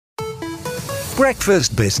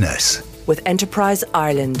Breakfast Business with Enterprise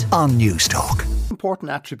Ireland on Newstalk. Important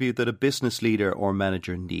attribute that a business leader or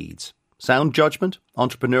manager needs. Sound judgment,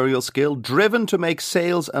 entrepreneurial skill, driven to make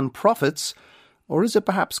sales and profits, or is it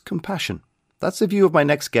perhaps compassion? That's the view of my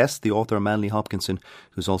next guest, the author Manly Hopkinson,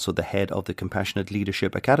 who's also the head of the Compassionate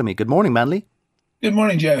Leadership Academy. Good morning, Manly. Good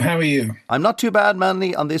morning, Joe. How are you? I'm not too bad,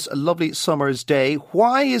 Manly, on this lovely summer's day.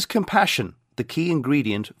 Why is compassion the key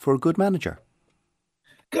ingredient for a good manager?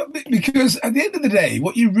 Because at the end of the day,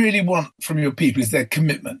 what you really want from your people is their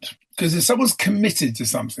commitment. Because if someone's committed to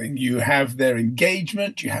something, you have their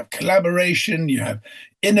engagement, you have collaboration, you have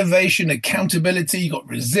innovation, accountability, you've got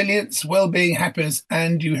resilience, well-being, happiness,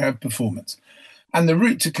 and you have performance. And the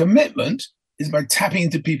route to commitment is by tapping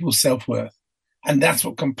into people's self-worth. And that's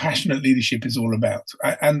what compassionate leadership is all about.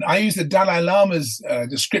 And I use the Dalai Lama's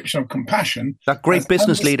description of compassion. That great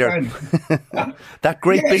business leader. That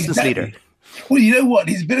great business leader. Well, you know what?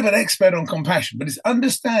 He's a bit of an expert on compassion, but it's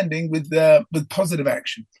understanding with positive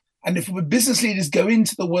action. And if business leaders go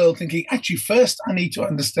into the world thinking, actually, first I need to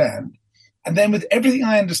understand, and then with everything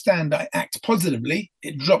I understand, I act positively,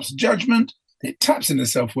 it drops judgment, it taps into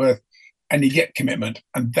self-worth, and you get commitment.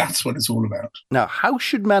 And that's what it's all about. Now, how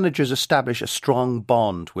should managers establish a strong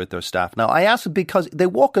bond with their staff? Now, I ask because they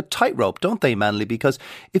walk a tightrope, don't they, Manly? Because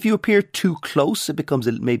if you appear too close, it becomes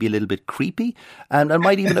maybe a little bit creepy and it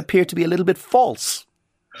might even appear to be a little bit false.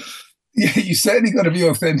 Yeah, you certainly got to be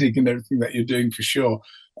authentic in everything that you're doing, for sure.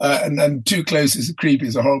 And then too close is creepy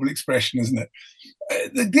is a horrible expression, isn't it?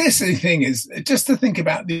 The guessing thing is just to think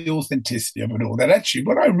about the authenticity of it all. That actually,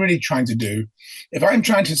 what I'm really trying to do, if I'm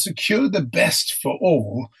trying to secure the best for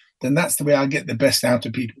all, then that's the way I get the best out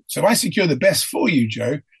of people. So if I secure the best for you,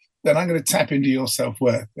 Joe, then I'm going to tap into your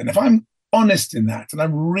self-worth. And if I'm honest in that and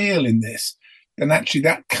I'm real in this, then actually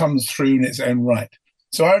that comes through in its own right.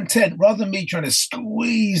 So our intent, rather than me trying to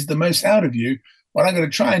squeeze the most out of you, what I'm going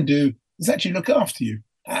to try and do is actually look after you.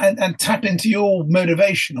 And tap into your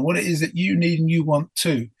motivation and what it is that you need and you want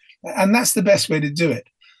too. And that's the best way to do it.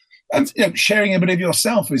 And sharing a bit of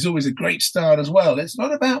yourself is always a great start as well. It's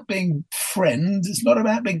not about being friends. It's not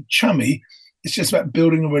about being chummy. It's just about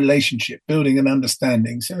building a relationship, building an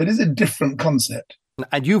understanding. So it is a different concept.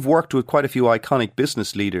 And you've worked with quite a few iconic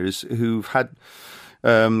business leaders who've had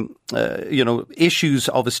issues,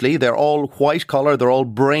 obviously. They're all white collar, they're all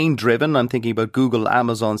brain driven. I'm thinking about Google,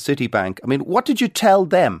 Amazon, Citibank. I mean, what did you tell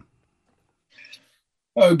them?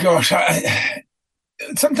 Oh, gosh.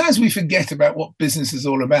 Sometimes we forget about what business is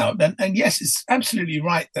all about. And yes, it's absolutely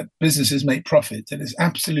right that businesses make profit. And it's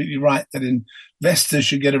absolutely right that investors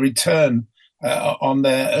should get a return on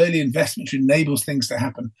their early investment, which enables things to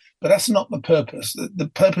happen. But that's not the purpose.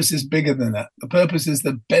 The purpose is bigger than that. The purpose is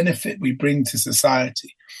the benefit we bring to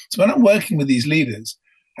society. So when I'm working with these leaders,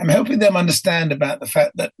 I'm helping them understand about the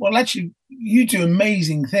fact that, well, actually, you do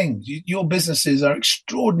amazing things. Your businesses are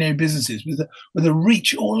extraordinary businesses with a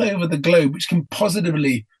reach all over the globe, which can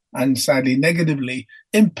positively and sadly negatively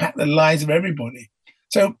impact the lives of everybody.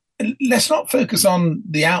 So let's not focus on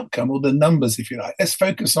the outcome or the numbers, if you like. Let's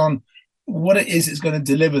focus on what it is that's going to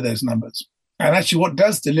deliver those numbers. And actually what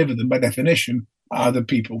does deliver them by definition are the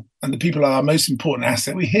people. And the people are our most important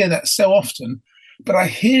asset. We hear that so often, but I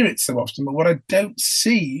hear it so often. But what I don't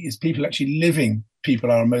see is people actually living.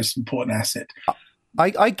 People are our most important asset.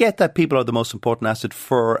 I get that people are the most important asset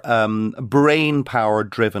for brain power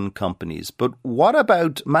driven companies. But what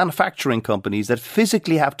about manufacturing companies that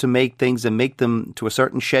physically have to make things and make them to a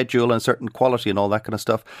certain schedule and certain quality and all that kind of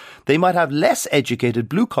stuff? They might have less educated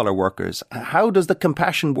blue collar workers. How does the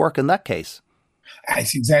compassion work in that case?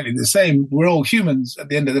 It's exactly the same. We're all humans at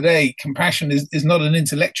the end of the day. Compassion is not an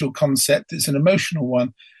intellectual concept. It's an emotional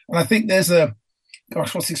one. And I think there's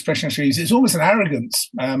what's the expression I should use? It's almost an arrogance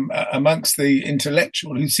amongst the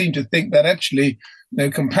intellectual who seem to think that actually,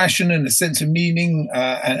 compassion and a sense of meaning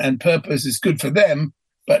and purpose is good for them,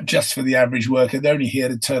 but just for the average worker. They're only here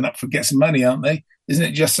to turn up get some money, aren't they? Isn't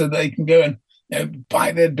it just so they can go and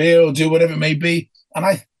buy their beer or do whatever it may be? And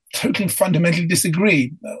I totally fundamentally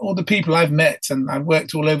disagree. All the people I've met, and I've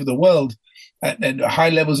worked all over the world at high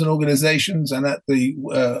levels in organizations and at the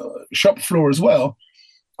shop floor as well,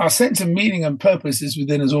 our sense of meaning and purpose is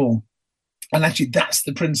within us all. And actually, that's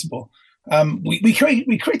the principle. We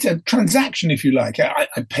create a transaction, if you like. I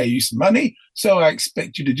pay you some money, so I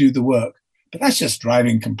expect you to do the work. But that's just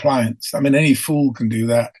driving compliance. I mean, any fool can do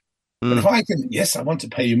that. But if I can, yes, I want to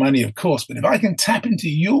pay you money, of course. But if I can tap into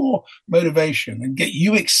your motivation and get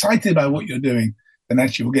you excited by what you're doing, then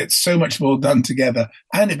actually we'll get so much more done together,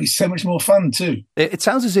 and it'll be so much more fun too. It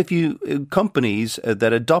sounds as if companies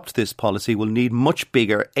that adopt this policy will need much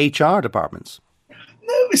bigger HR departments.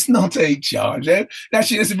 No, it's not HR, Joe.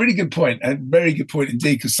 Actually, that's a really good point, a very good point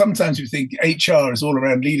indeed, because sometimes we think HR is all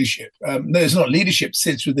around leadership. No, it's not. Leadership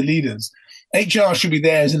sits with the leaders. HR should be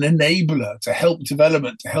there as an enabler to help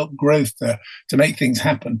development, to help growth, to make things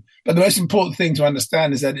happen. But the most important thing to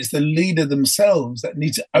understand is that it's the leader themselves that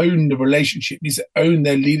need to own the relationship, needs to own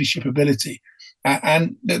their leadership ability.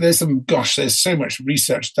 And there's so much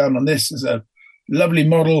research done on this. There's a lovely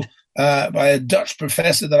model by a Dutch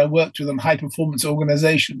professor that I worked with on high performance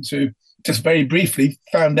organizations who just very briefly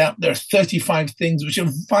found out there are 35 things which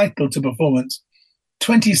are vital to performance.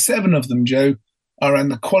 27 of them, Joe, are around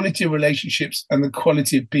the quality of relationships and the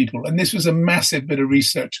quality of people. And this was a massive bit of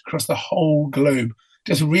research across the whole globe,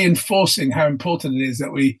 just reinforcing how important it is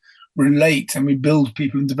that we relate and we build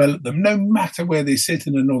people and develop them, no matter where they sit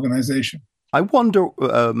in an organization. I wonder,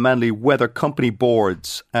 Manley, whether company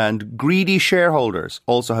boards and greedy shareholders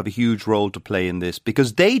also have a huge role to play in this,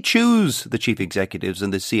 because they choose the chief executives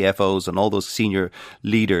and the CFOs and all those senior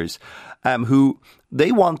leaders who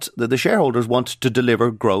they want, the shareholders want to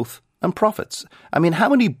deliver growth and profits. I mean, how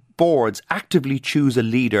many boards actively choose a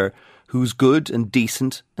leader who's good and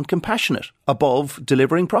decent and compassionate above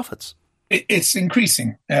delivering profits? It's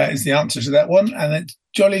increasing is the answer to that one. And it's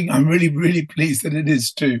jolly, I'm really, really pleased that it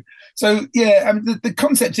is too. So, yeah, the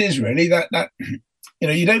concept is really that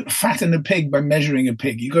you don't fatten a pig by measuring a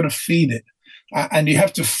pig. You've got to feed it. And you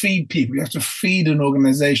have to feed people. You have to feed an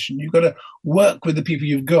organization. You've got to work with the people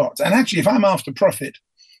you've got. And actually, if I'm after profit,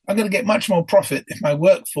 I'm going to get much more profit if my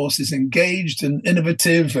workforce is engaged and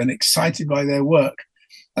innovative and excited by their work.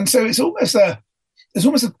 And so there's almost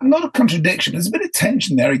not a contradiction. There's a bit of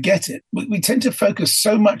tension there. I get it. We tend to focus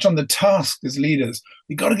so much on the task as leaders.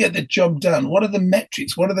 We've got to get the job done. What are the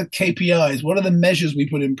metrics? What are the KPIs? What are the measures we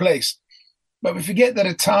put in place? But we forget that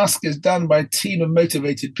a task is done by a team of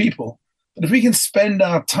motivated people. But if we can spend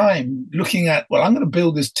our time looking at, well, I'm going to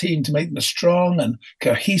build this team to make them as strong and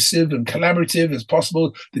cohesive and collaborative as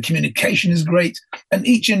possible. The communication is great. And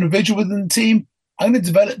each individual within the team, I'm going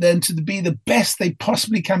to develop them to be the best they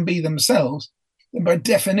possibly can be themselves. And by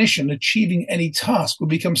definition, achieving any task will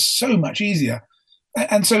become so much easier.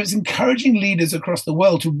 And so it's encouraging leaders across the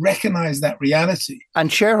world to recognize that reality. And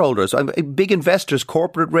shareholders, big investors,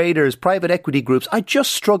 corporate raiders, private equity groups, I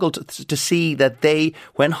just struggle to see that they,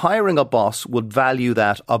 when hiring a boss, would value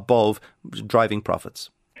that above driving profits.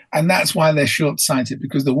 And that's why they're short-sighted,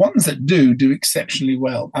 because the ones that do exceptionally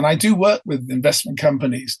well. And I do work with investment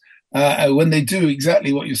companies. When they do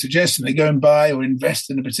exactly what you're suggesting, they go and buy or invest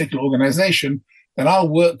in a particular organization, then I'll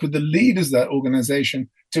work with the leaders of that organization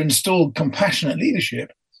to install compassionate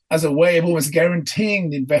leadership as a way of almost guaranteeing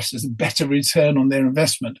the investors a better return on their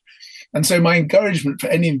investment. And so my encouragement for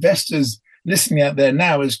any investors listening out there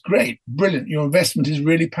now is great, brilliant. Your investment is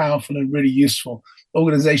really powerful and really useful.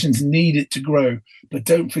 Organizations need it to grow. But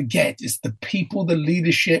don't forget, it's the people, the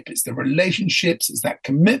leadership, it's the relationships, it's that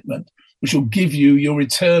commitment which will give you your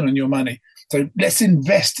return on your money. So let's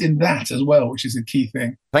invest in that as well, which is a key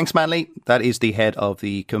thing. Thanks, Manley. That is the head of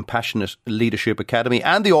the Compassionate Leadership Academy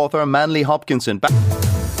and the author, Manley Hopkinson.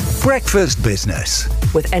 Breakfast Business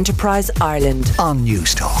with Enterprise Ireland on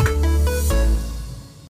Newstalk.